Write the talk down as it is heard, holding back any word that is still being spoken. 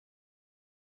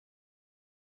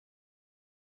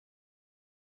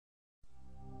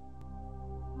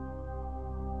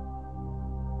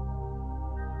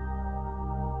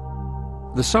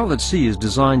The Solid C is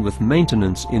designed with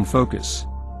maintenance in focus.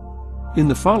 In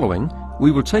the following,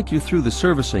 we will take you through the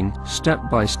servicing step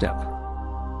by step.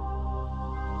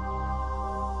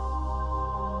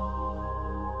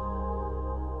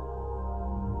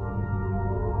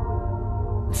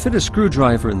 Fit a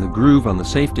screwdriver in the groove on the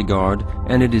safety guard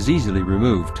and it is easily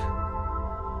removed.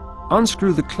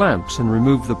 Unscrew the clamps and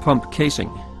remove the pump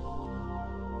casing.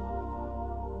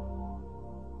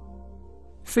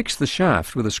 Fix the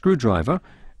shaft with a screwdriver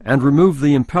and remove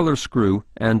the impeller screw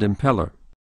and impeller.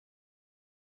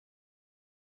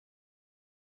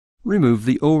 Remove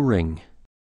the O-ring.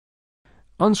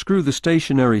 Unscrew the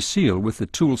stationary seal with the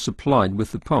tool supplied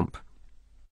with the pump.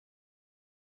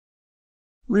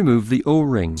 Remove the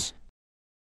O-rings.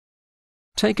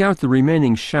 Take out the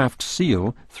remaining shaft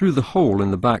seal through the hole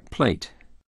in the back plate.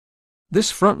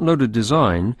 This front-loaded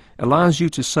design allows you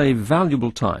to save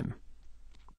valuable time.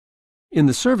 In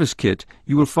the service kit,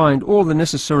 you will find all the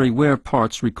necessary wear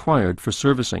parts required for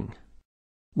servicing.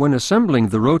 When assembling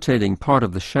the rotating part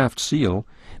of the shaft seal,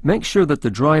 make sure that the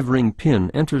drive ring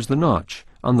pin enters the notch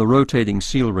on the rotating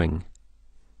seal ring.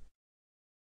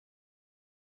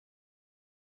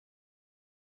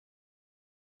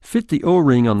 Fit the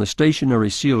O-ring on the stationary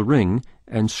seal ring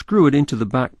and screw it into the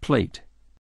back plate.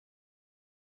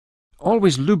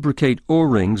 Always lubricate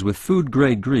O-rings with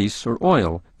food-grade grease or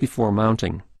oil before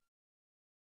mounting.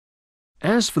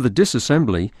 As for the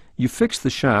disassembly, you fix the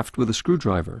shaft with a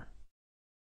screwdriver.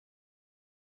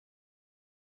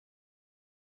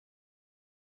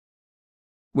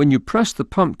 When you press the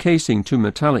pump casing to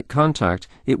metallic contact,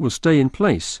 it will stay in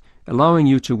place, allowing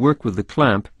you to work with the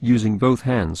clamp using both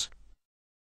hands.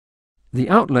 The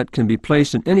outlet can be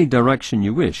placed in any direction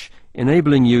you wish,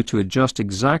 enabling you to adjust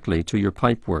exactly to your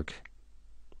pipework.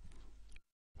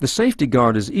 The safety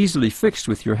guard is easily fixed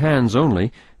with your hands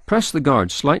only. Press the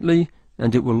guard slightly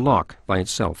and it will lock by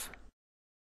itself.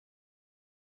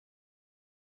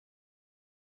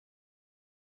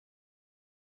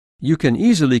 You can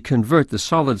easily convert the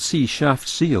Solid C shaft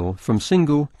seal from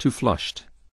single to flushed.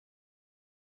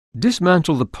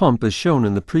 Dismantle the pump as shown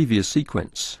in the previous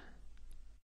sequence.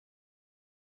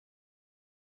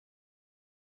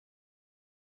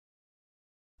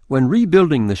 When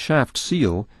rebuilding the shaft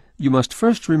seal, you must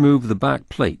first remove the back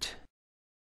plate.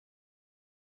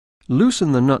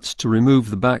 Loosen the nuts to remove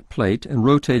the back plate and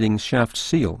rotating shaft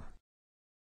seal.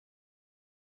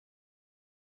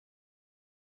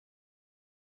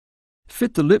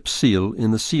 Fit the lip seal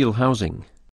in the seal housing.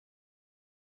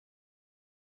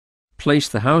 Place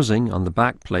the housing on the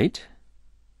back plate.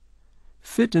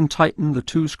 Fit and tighten the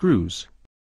two screws.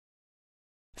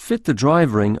 Fit the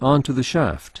drive ring onto the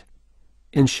shaft.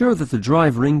 Ensure that the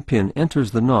drive ring pin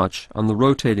enters the notch on the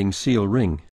rotating seal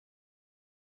ring.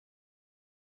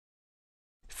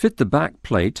 Fit the back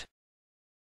plate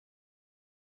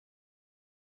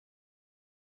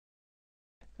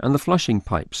and the flushing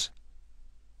pipes.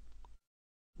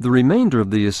 The remainder of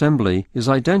the assembly is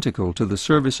identical to the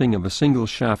servicing of a single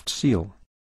shaft seal.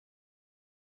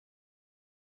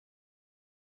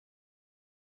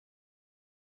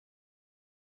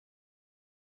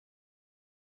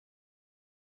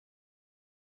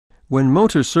 When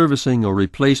motor servicing or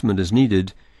replacement is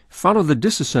needed, follow the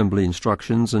disassembly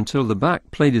instructions until the back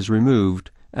plate is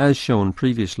removed, as shown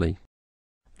previously.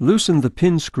 Loosen the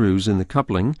pin screws in the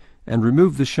coupling and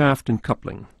remove the shaft and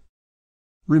coupling.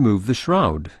 Remove the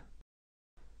shroud.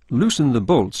 Loosen the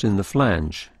bolts in the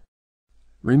flange.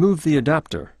 Remove the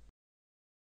adapter.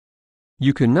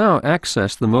 You can now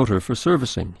access the motor for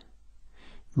servicing.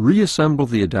 Reassemble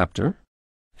the adapter.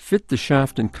 Fit the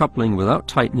shaft and coupling without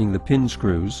tightening the pin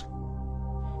screws.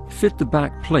 Fit the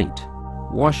back plate,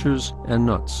 washers and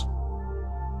nuts.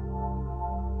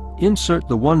 Insert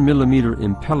the 1 mm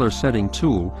impeller setting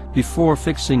tool before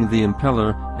fixing the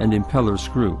impeller and impeller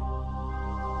screw.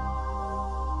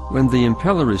 When the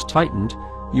impeller is tightened,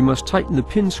 you must tighten the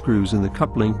pin screws in the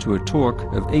coupling to a torque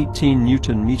of 18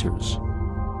 Newton meters.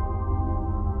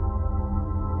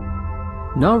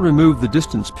 Now remove the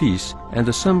distance piece and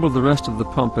assemble the rest of the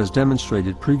pump as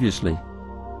demonstrated previously.